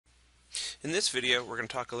In this video, we're going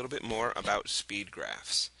to talk a little bit more about speed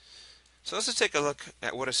graphs. So let's just take a look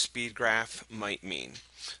at what a speed graph might mean.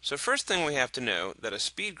 So first thing we have to know that a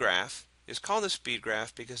speed graph is called a speed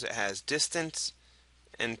graph because it has distance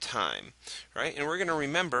and time, right? And we're going to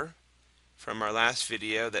remember from our last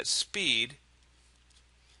video that speed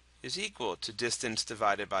is equal to distance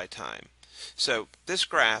divided by time. So this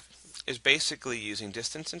graph is basically using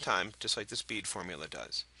distance and time, just like the speed formula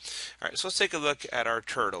does. Alright, so let's take a look at our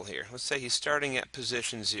turtle here. Let's say he's starting at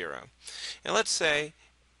position 0. And let's say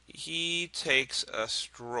he takes a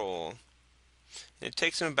stroll. And it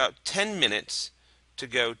takes him about 10 minutes to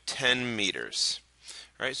go 10 meters.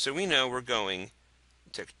 Alright, so we know we're going,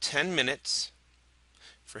 it took 10 minutes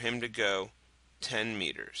for him to go 10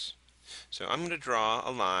 meters. So I'm going to draw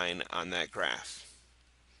a line on that graph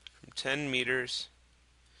from 10 meters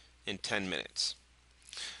in 10 minutes.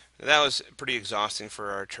 Now, that was pretty exhausting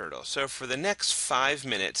for our turtle. So for the next 5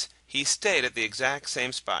 minutes, he stayed at the exact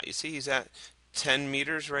same spot. You see he's at 10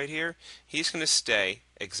 meters right here. He's going to stay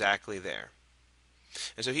exactly there.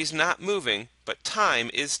 And so he's not moving, but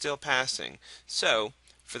time is still passing. So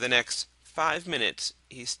for the next 5 minutes,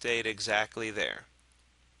 he stayed exactly there.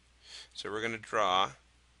 So we're going to draw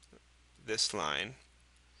this line.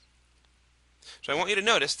 So I want you to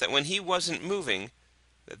notice that when he wasn't moving,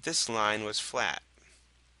 that this line was flat.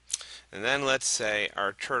 And then let's say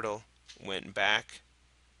our turtle went back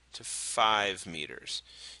to 5 meters.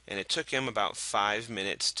 And it took him about 5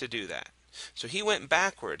 minutes to do that. So he went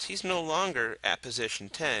backwards. He's no longer at position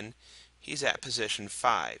 10. He's at position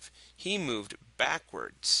 5. He moved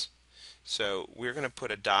backwards. So we're going to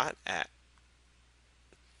put a dot at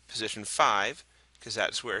position 5 because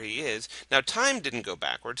that's where he is. Now time didn't go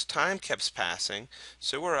backwards. Time kept passing.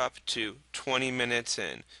 So we're up to 20 minutes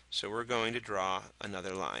in. So we're going to draw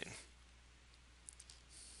another line.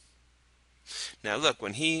 Now look,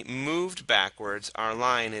 when he moved backwards, our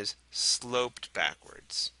line is sloped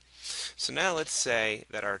backwards. So now let's say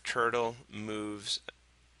that our turtle moves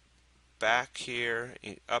back here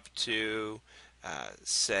up to,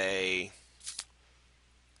 say,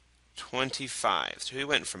 25. So he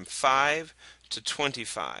went from 5 to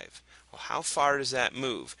 25. Well, how far does that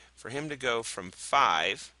move? For him to go from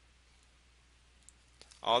 5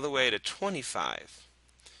 all the way to 25.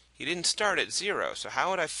 He didn't start at 0, so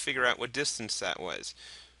how would I figure out what distance that was?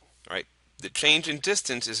 All right, the change in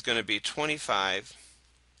distance is going to be 25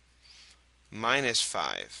 minus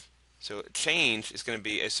 5. So change is going to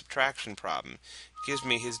be a subtraction problem. It gives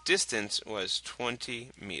me his distance was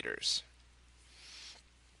 20 meters.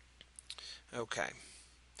 Okay,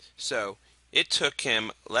 so it took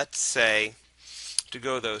him, let's say, to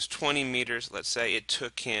go those 20 meters, let's say it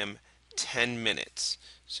took him 10 minutes.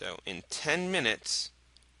 So in 10 minutes,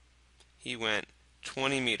 he went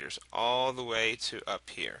 20 meters all the way to up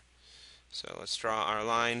here. So let's draw our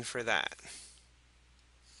line for that.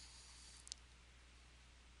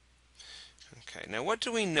 Okay, now what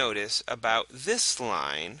do we notice about this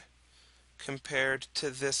line compared to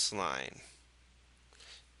this line?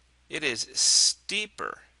 It is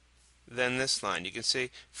steeper than this line. You can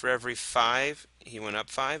see for every 5 he went up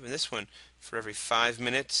 5, and this one for every 5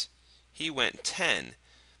 minutes he went 10.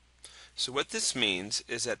 So what this means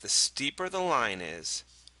is that the steeper the line is,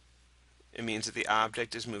 it means that the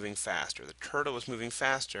object is moving faster. The turtle was moving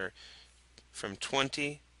faster from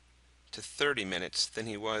 20 to 30 minutes than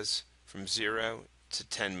he was from 0 to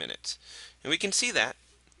 10 minutes. And we can see that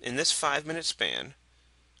in this 5-minute span,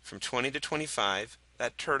 from 20 to 25,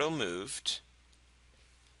 that turtle moved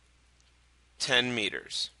 10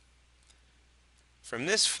 meters. From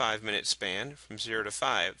this 5-minute span, from 0 to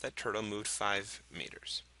 5, that turtle moved 5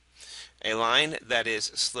 meters. A line that is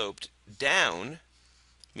sloped down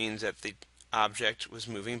means that the object was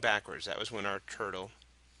moving backwards. That was when our turtle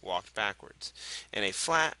walked backwards. And a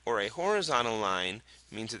flat or a horizontal line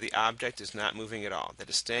means that the object is not moving at all, that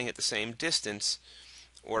is staying at the same distance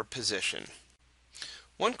or position.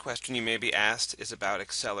 One question you may be asked is about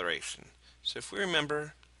acceleration. So if we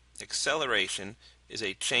remember, acceleration is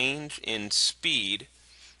a change in speed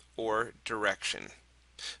or direction.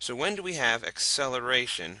 So when do we have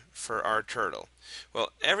acceleration for our turtle?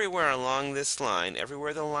 Well, everywhere along this line,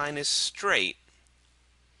 everywhere the line is straight,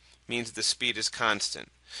 means the speed is constant.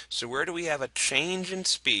 So where do we have a change in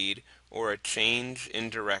speed or a change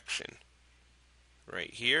in direction?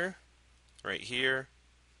 Right here,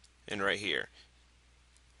 and right here.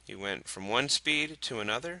 He went from one speed to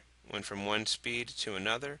another, went from one speed to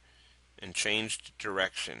another, and changed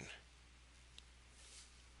direction.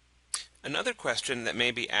 Another question that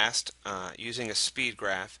may be asked using a speed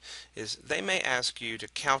graph is they may ask you to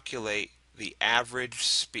calculate the average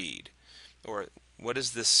speed, or what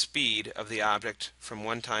is the speed of the object from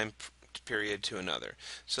one time period to another.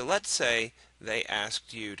 So let's say they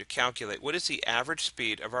asked you to calculate what is the average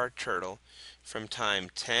speed of our turtle from time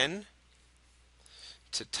 10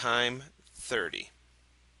 to time 30.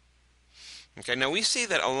 Okay, now we see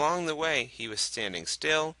that along the way he was standing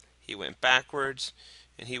still, he went backwards,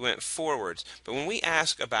 and he went forwards. But when we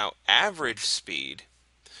ask about average speed,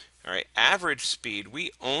 all right, average speed,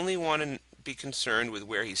 we only want to be concerned with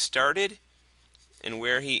where he started and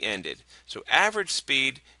where he ended. So average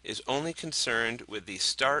speed is only concerned with the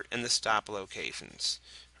start and the stop locations.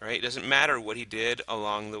 All right, it doesn't matter what he did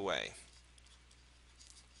along the way.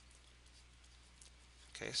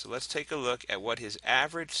 Okay, so let's take a look at what his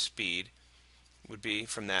average speed would be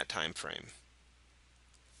from that time frame.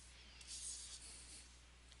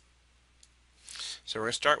 So we're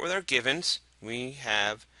going to start with our givens. We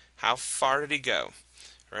have how far did he go?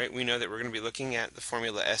 All right, we know that we're going to be looking at the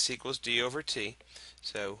formula S equals D over T.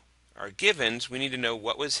 So our givens, we need to know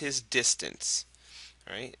what was his distance.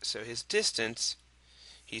 All right, so his distance,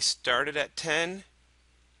 he started at 10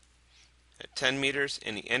 meters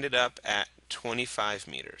and he ended up at 25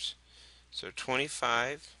 meters. So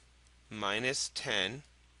 25 minus 10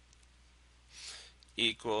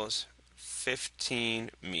 equals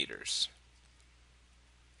 15 meters.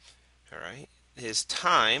 All right, his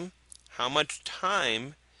time, how much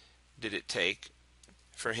time did it take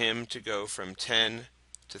for him to go from 10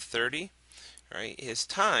 to 30? All right, his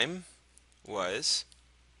time was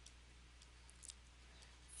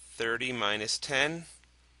 30 minus 10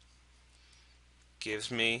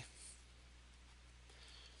 gives me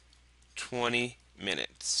 20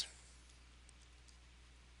 minutes.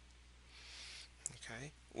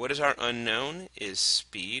 Okay, what is our unknown is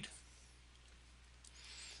speed.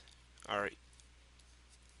 Our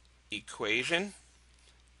equation,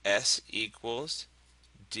 S equals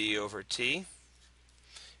D over T.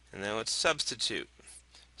 And now let's substitute.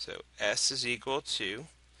 So S is equal to,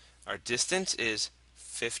 our distance is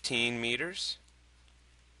 15 meters.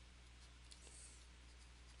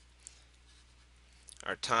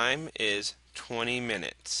 Our time is 20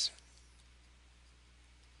 minutes.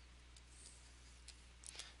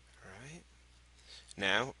 All right.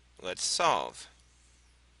 Now let's solve.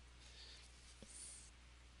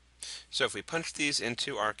 So if we punch these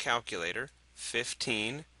into our calculator,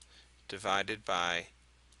 15 divided by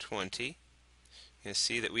 20, you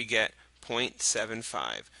see that we get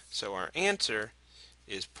 0.75. So our answer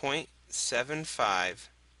is 0.75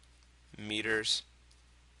 meters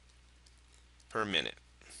per minute.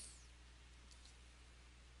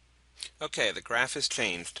 Okay, the graph has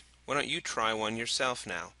changed. Why don't you try one yourself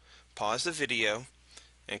now? Pause the video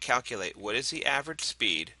and calculate what is the average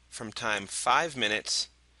speed from time 5 minutes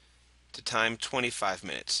to time 25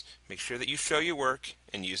 minutes. Make sure that you show your work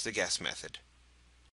and use the guess method.